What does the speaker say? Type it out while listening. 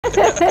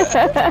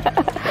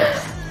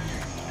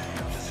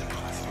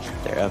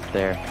They're up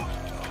there.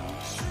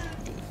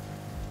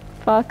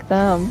 Fuck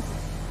them.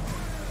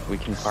 We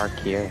can park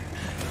here.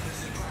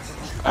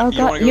 Oh You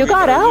wanna god, go you get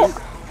got better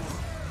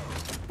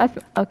out?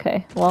 loot?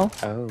 Okay, well.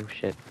 Oh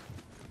shit.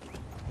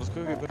 Let's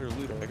go get better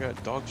loot. I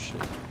got dog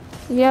shit.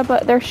 Yeah,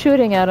 but they're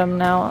shooting at him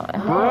now.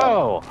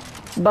 Bro!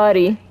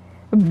 Buddy.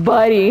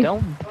 Buddy.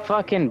 Don't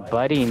fucking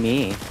buddy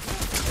me.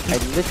 I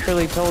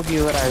literally told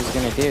you what I was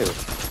gonna do.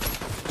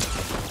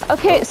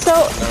 Okay, so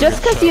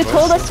just because you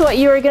told us what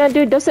you were gonna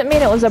do doesn't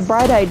mean it was a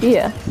bright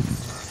idea.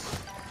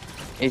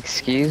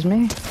 Excuse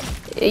me?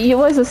 It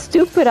was a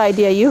stupid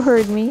idea, you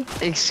heard me.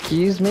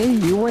 Excuse me?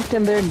 You went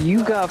in there and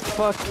you got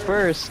fucked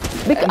first.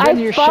 Because And then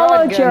I your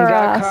followed shotgun your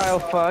got ass. Kyle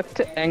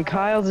fucked, and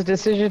Kyle's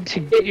decision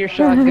to get your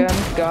shotgun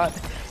got...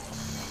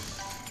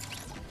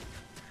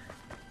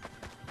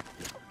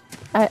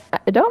 I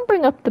don't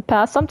bring up the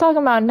past, I'm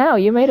talking about now.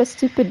 You made a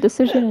stupid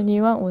decision and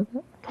you went with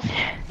it.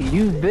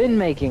 You've been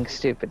making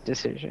stupid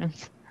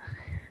decisions.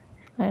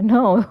 I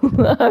know.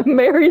 I'm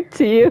married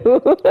to you.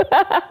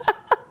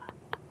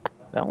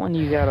 That one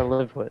you gotta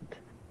live with.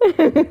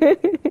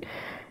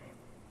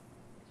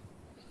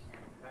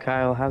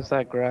 Kyle, how's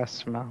that grass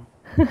smell?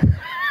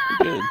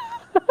 Good.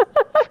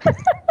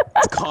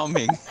 It's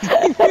calming.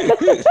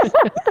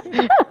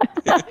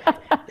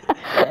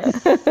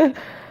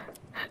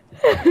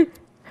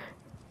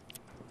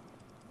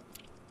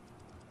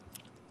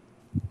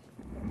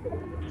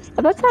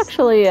 That's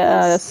actually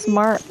a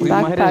smart We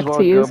might as backpack well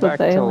to use go with back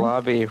the to alien.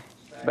 lobby.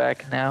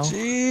 Back now.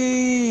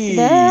 Jeez.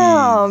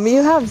 Damn,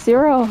 you have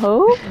zero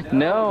hope?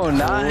 No,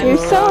 not in You're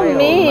so Kyle,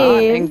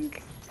 mean.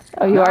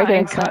 Oh, you are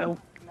getting Kyle.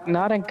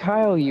 Not in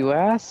Kyle, you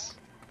ass.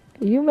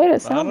 You made it I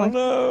sound don't like.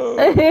 know.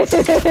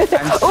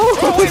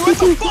 Oh, wait, what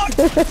the fuck?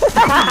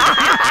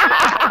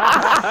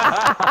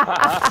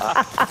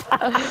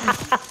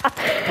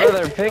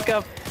 Brother, pick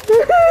up.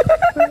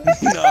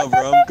 Nah,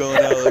 bro, I'm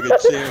going out like a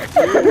champ.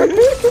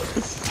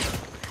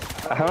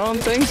 I don't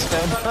think so.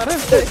 I don't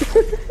think.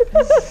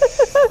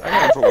 I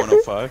got him for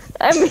 105.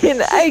 I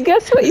mean, I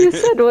guess what you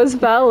said was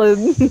valid.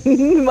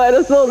 Might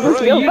as well just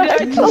Bro, go you back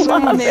died to to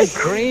someone lobby. named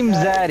Cream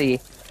Zaddy.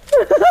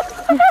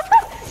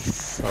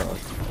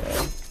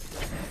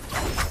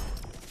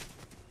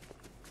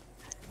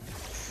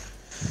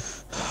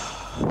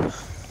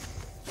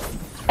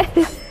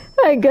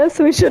 I guess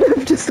we should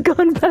have just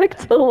gone back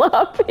to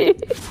lobby.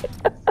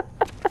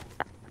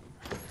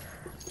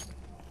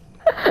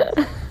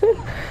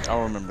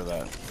 I'll remember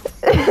that.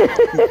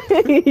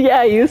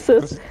 Yeah,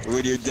 Yusuf.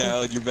 When you're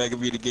down, you're begging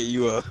me to get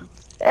you up.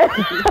 And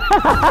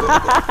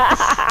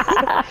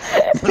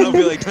I'll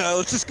be like, nah,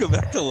 let's just go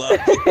back to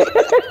lobby.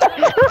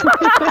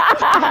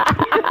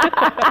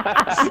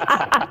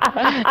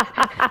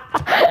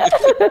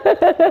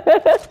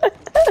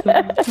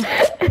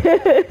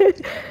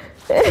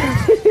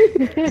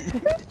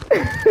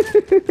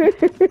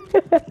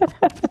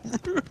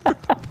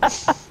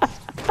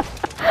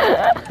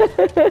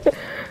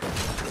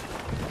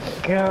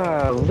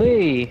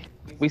 Golly.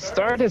 We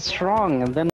started strong and then